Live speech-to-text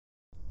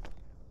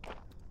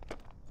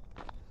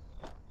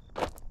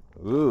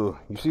Ooh,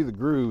 you see the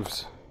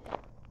grooves.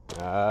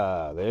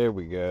 Ah, there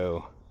we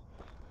go.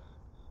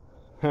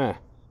 Huh.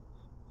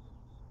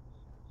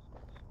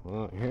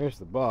 Well, here's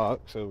the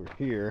box over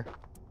here.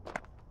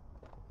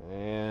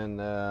 And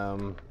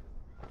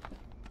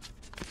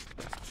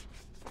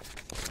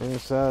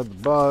inside the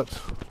box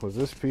was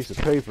this piece of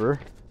paper,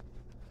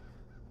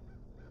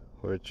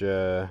 which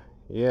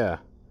yeah,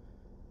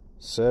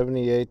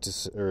 68 to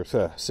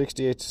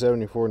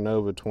 74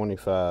 Nova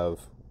 25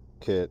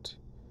 kit,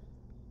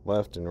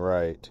 left and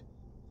right,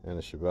 and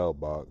a Chevelle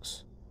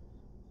box.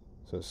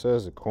 So it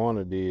says the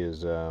quantity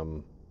is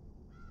 1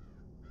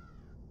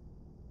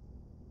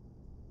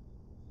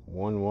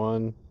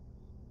 1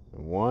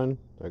 and 1.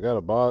 I got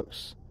a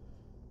box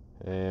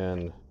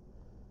and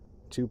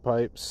 2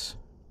 pipes,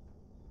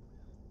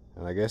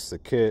 and I guess the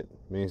kit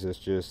means it's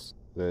just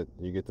that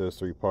you get those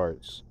 3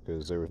 parts,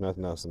 because there was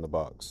nothing else in the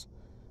box.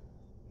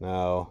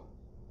 Now,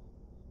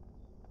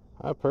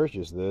 I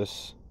purchased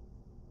this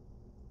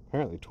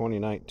apparently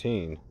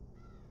 2019,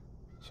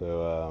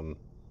 so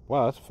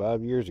wow, that's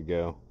 5 years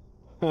ago.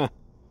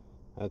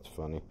 That's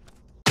funny.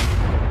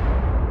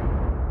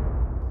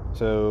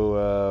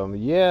 So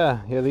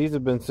yeah, these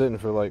have been sitting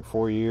for like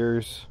 4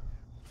 years.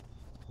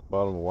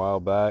 Bought them a while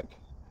back,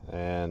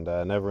 and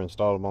I never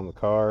installed them on the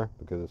car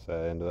because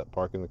I ended up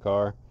parking the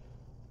car,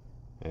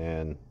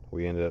 and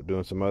we ended up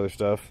doing some other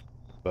stuff.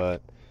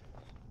 But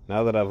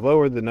now that I've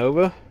lowered the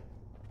Nova,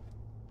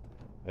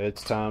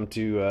 it's time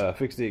to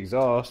fix the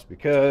exhaust,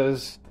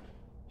 because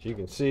as you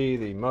can see,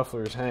 the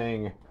mufflers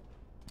hang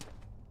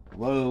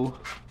low,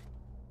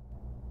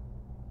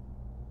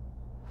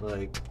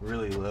 like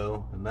really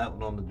low, and that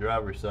one on the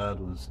driver's side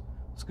was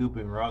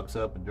scooping rocks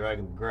up and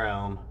dragging the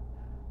ground.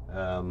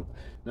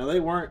 Now they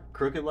weren't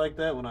crooked like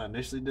that when I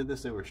initially did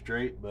this, they were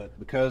straight, but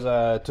because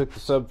I took the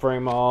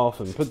subframe off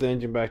and put the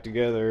engine back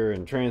together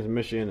and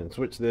transmission and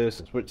switched this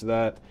and switched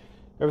that,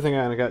 everything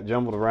kind of got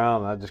jumbled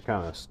around, and I just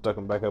kind of stuck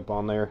them back up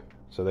on there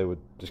so they would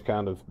just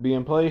kind of be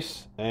in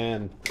place,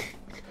 and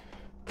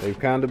they've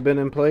kind of been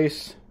in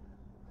place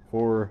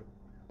for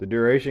the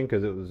duration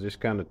because it was just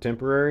kind of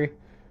temporary.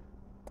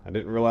 I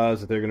didn't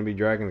realize that they're going to be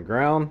dragging the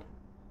ground.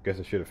 Guess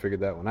I should have figured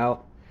that one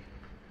out.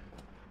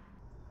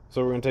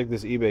 So we're going to take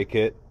this eBay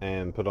kit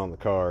and put it on the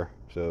car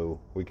so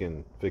we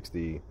can fix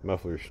the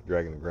mufflers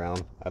dragging the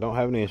ground. I don't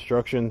have any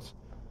instructions,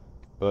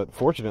 but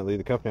fortunately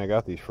the company I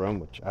got these from,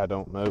 which I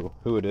don't know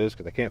who it is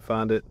because I can't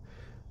find it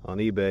on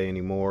eBay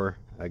anymore.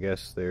 I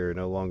guess they're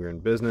no longer in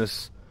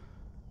business.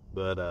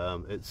 But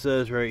it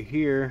says right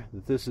here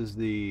that this is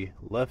the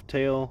left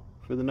tail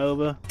for the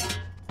Nova,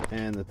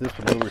 and that this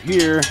one over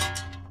here,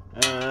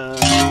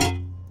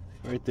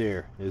 right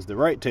there, is the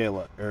right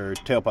tail or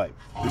tailpipe.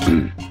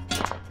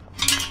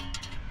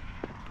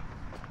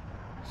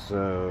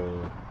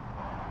 So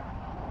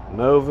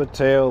Nova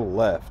tail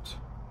left,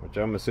 which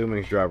I'm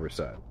assuming is driver's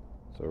side.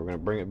 So we're going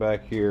to bring it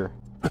back here,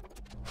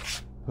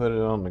 put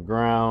it on the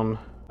ground.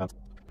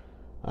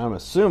 I'm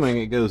assuming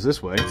it goes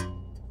this way,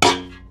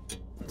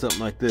 something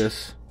like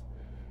this.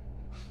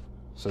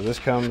 So this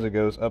it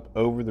goes up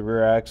over the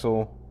rear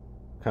axle,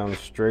 comes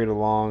straight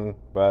along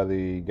by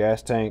the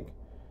gas tank,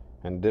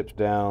 and dips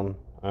down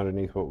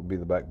underneath what would be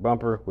the back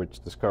bumper,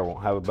 which this car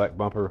won't have a back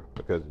bumper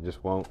because it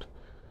just won't.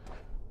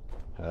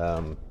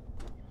 Good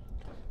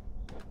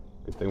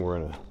thing we're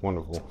in a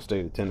wonderful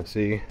state of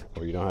Tennessee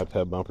where you don't have to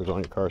have bumpers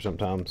on your car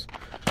sometimes.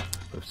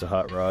 If it's a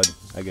hot rod,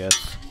 I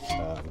guess.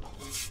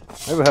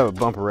 Maybe have a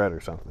bumperette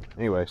or something.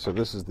 Anyway, so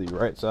this is the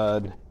right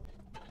side.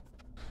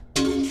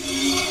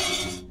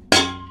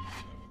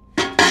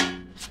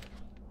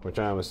 Which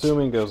I'm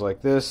assuming goes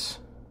like this.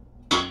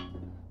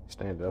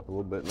 Stand it up a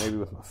little bit, maybe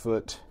with my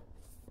foot.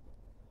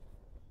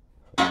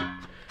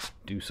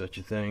 Do such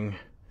a thing.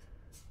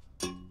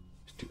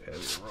 It's too heavy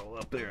to roll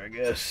up there, I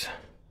guess.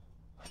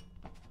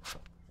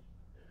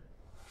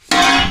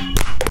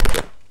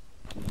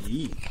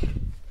 Yeek.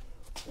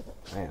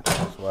 Man,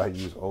 that's why I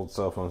use old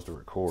cell phones to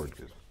record,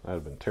 because that would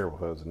have been terrible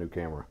if I was a new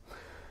camera.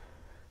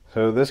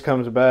 So this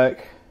comes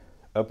back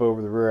up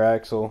over the rear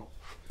axle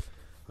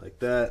like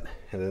that,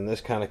 and then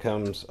this kind of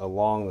comes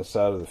along the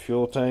side of the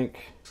fuel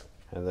tank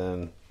and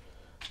then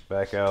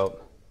back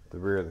out the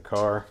rear of the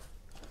car.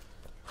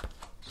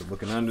 So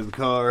looking under the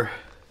car,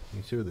 you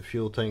can see where the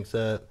fuel tank's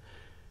at,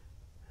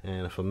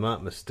 and if I'm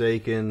not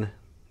mistaken,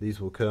 these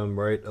will come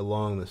right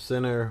along the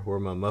center where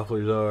my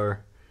mufflers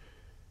are.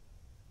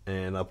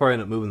 And I'll probably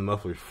end up moving the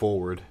mufflers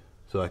forward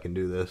so I can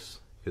do this,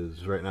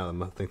 because right now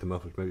I think the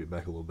mufflers may be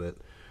back a little bit.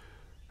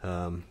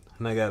 And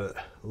I gotta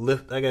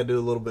do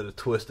a little bit of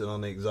twisting on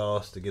the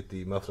exhaust to get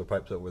the muffler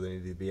pipes up where they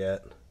need to be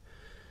at.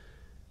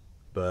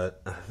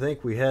 But I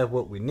think we have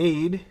what we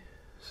need,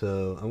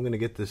 so I'm gonna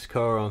get this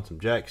car on some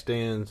jack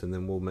stands, and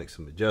then we'll make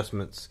some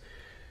adjustments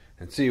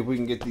and see if we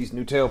can get these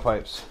new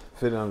tailpipes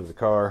fitted onto the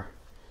car,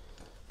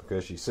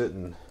 because she's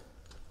sitting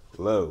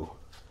low,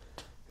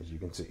 as you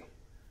can see.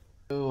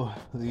 So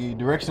the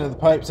direction of the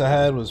pipes I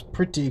had was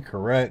pretty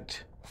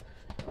correct.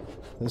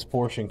 This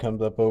portion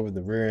comes up over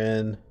the rear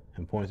end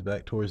and points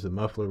back towards the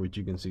muffler, which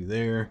you can see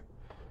there.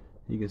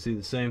 You can see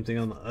the same thing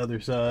on the other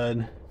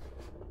side.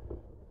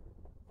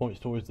 points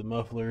towards the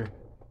muffler,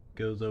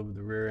 goes over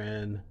the rear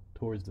end,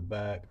 towards the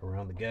back,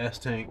 around the gas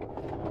tank.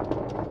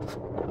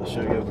 I'll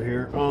show you over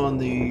here on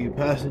the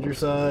passenger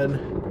side.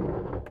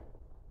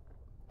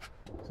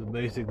 So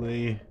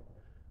basically,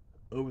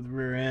 over the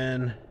rear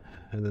end,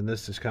 and then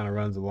this just kind of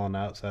runs along the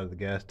outside of the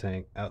gas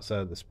tank, outside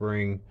of the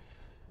spring,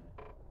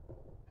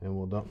 and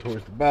we'll dump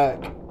towards the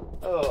back.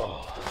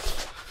 Oh,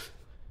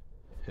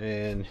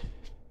 and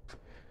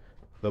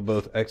they'll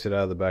both exit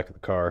out of the back of the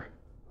car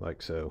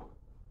like so.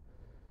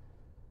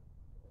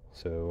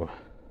 So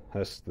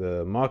that's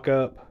the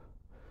mock-up.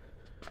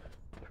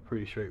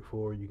 Pretty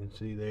straightforward. You can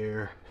see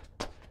there,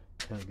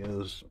 kind of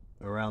goes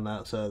around the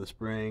outside of the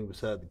spring,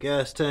 beside the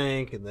gas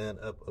tank, and then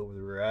up over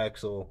the rear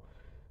axle,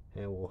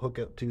 and we'll hook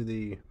up to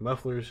the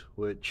mufflers,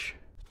 which,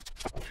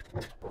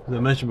 as I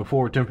mentioned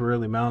before, are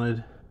temporarily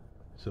mounted.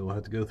 So we'll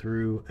have to go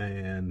through,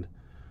 and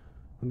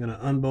I'm going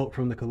to unbolt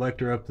from the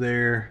collector up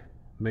there,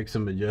 make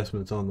some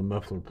adjustments on the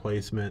muffler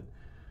placement.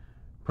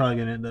 Probably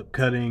going to end up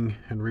cutting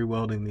and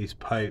re-welding these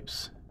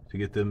pipes to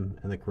get them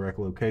in the correct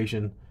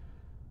location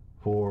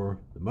for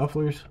the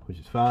mufflers, which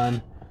is fine.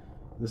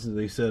 This is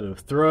a set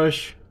of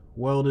THRUSH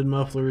welded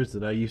mufflers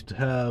that I used to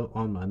have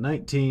on my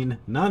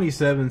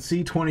 1997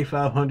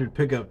 C2500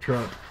 pickup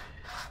truck,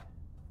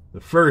 the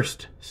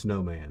first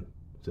Snowman.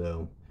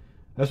 So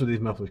that's where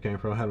these mufflers came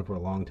from. I had them for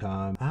a long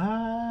time.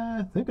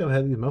 I think I've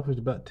had these mufflers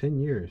about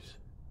 10 years,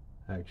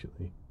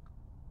 actually.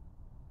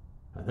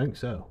 I think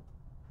so.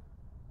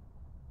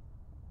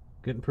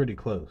 Getting pretty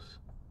close.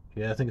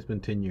 Yeah, I think it's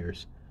been 10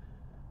 years.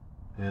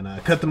 And I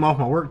cut them off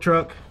my work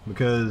truck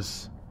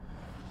because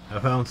I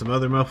found some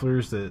other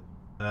mufflers that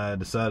I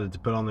decided to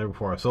put on there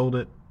before I sold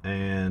it.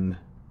 And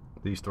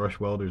these THRUSH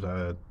welders,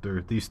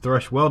 these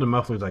THRUSH welded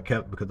mufflers I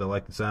kept because I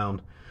like the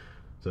sound.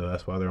 So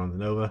that's why they're on the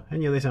Nova.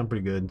 And yeah, they sound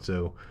pretty good.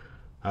 So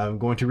I'm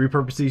going to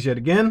repurpose these yet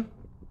again,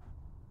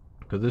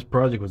 because this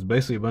project was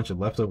basically a bunch of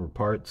leftover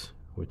parts,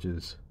 which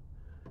is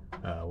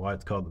why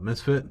it's called the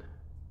Misfit,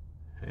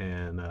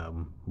 and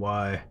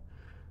why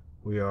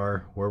we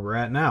are where we're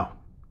at now.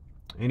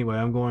 Anyway,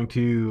 I'm going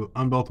to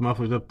unbolt the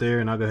mufflers up there,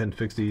 and I'll go ahead and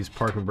fix these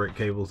parking brake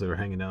cables that are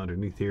hanging down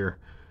underneath here,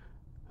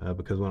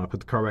 because when I put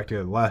the car back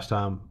together last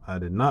time, I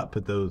did not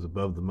put those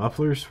above the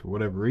mufflers for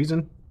whatever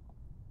reason.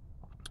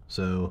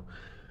 So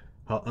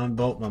I'll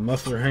unbolt my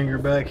muffler hanger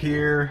back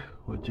here,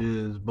 which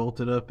is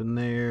bolted up in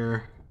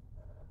there,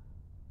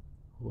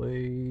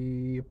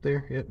 way up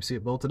there. Yep, you see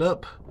it bolted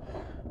up.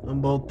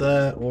 Unbolt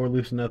that, or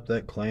loosen up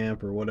that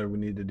clamp, or whatever we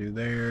need to do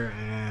there,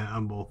 and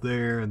unbolt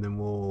there, and then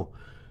we'll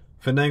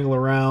finagle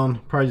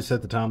around. Probably just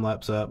set the time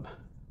lapse up.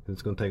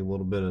 It's going to take a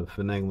little bit of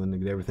finagling to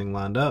get everything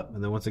lined up,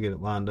 and then once I get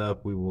it lined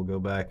up, we will go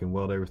back and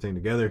weld everything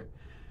together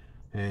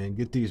and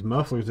get these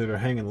mufflers that are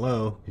hanging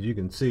low. As you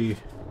can see,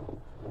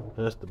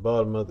 that's the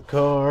bottom of the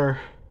car,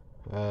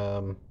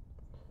 and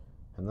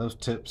those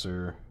tips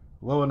are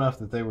low enough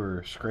that they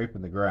were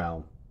scraping the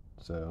ground,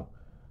 so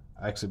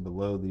actually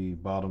below the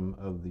bottom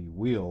of the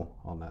wheel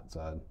on that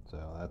side.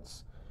 So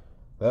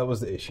that was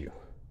the issue.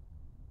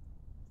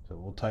 So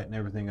we'll tighten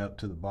everything up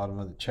to the bottom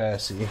of the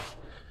chassis.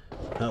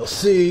 I'll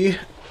see if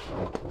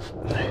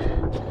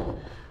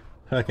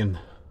I can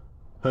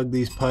hug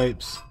these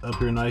pipes up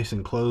here nice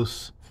and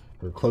close,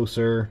 or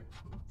closer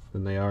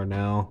than they are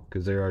now,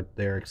 because they're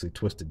actually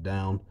twisted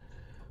down,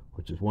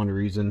 which is one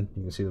reason.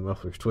 You can see the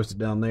muffler's twisted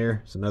down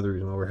there. It's another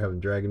reason why we're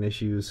having dragging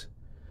issues.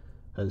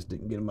 I just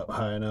didn't get them up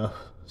high enough.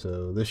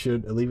 So this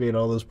should alleviate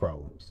all those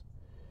problems.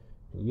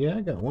 Yeah,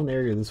 I got one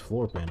area of this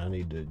floor pan I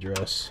need to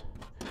address.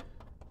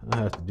 I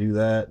have to do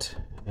that,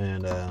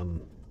 and I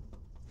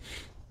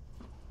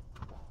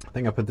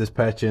think I put this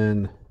patch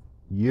in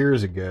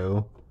years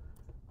ago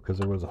because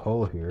there was a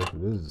hole here.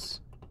 This is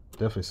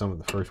definitely some of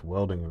the first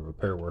welding and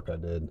repair work I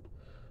did.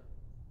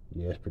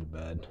 Yeah, it's pretty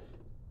bad.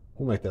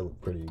 We'll make that look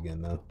pretty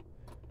again though.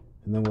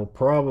 And then we'll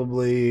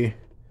probably,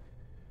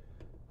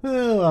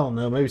 well, I don't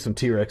know, maybe some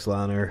T-Rex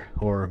liner,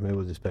 or maybe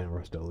we'll just paint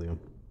Rust-Oleum.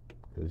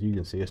 Because you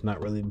can see it's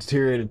not really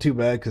deteriorated too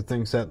bad, because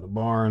things sat in the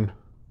barn.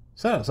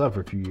 Sat outside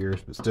for a few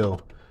years, but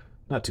still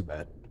not too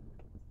bad.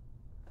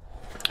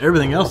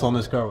 Everything else on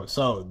this car was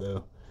solid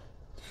though.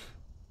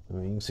 I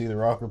mean, you can see the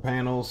rocker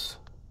panels,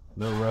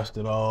 no rust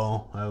at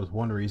all. That was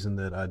one reason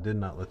that I did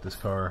not let this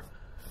car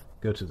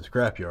go to the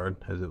scrapyard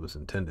as it was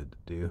intended to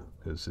do,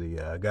 because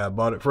the guy I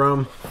bought it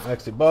from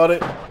actually bought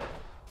it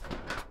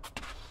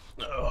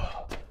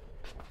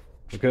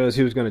because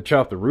he was going to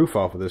chop the roof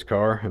off of this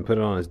car and put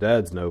it on his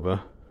dad's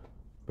Nova,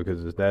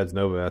 because his dad's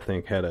Nova, I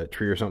think, had a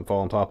tree or something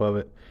fall on top of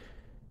it.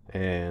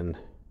 And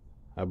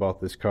I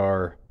bought this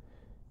car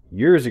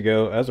years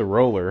ago as a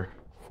roller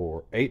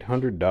for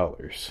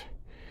 $800,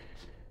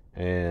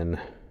 and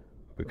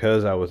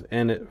because I was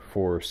in it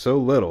for so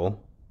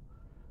little,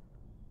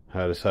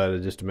 I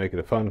decided just to make it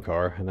a fun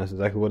car, and that's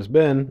exactly what it's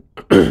been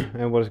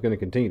and what it's going to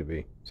continue to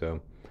be.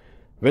 So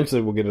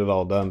eventually we'll get it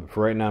all done, but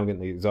for right now I'm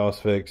getting the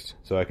exhaust fixed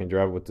so I can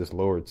drive with this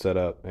lowered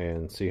setup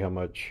and see how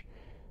much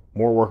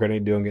more work I need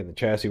to do on getting the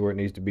chassis where it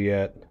needs to be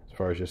at, as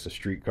far as just a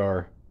street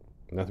car.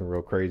 Nothing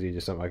real crazy,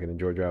 just something I can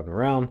enjoy driving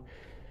around.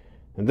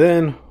 And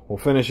then we'll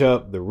finish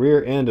up the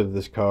rear end of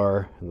this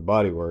car and the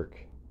bodywork,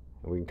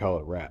 and we can call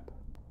it wrap.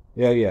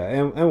 Yeah,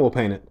 and we'll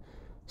paint it.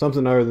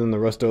 Something other than the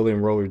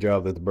Rust-Oleum roller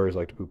job that the birds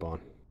like to poop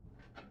on.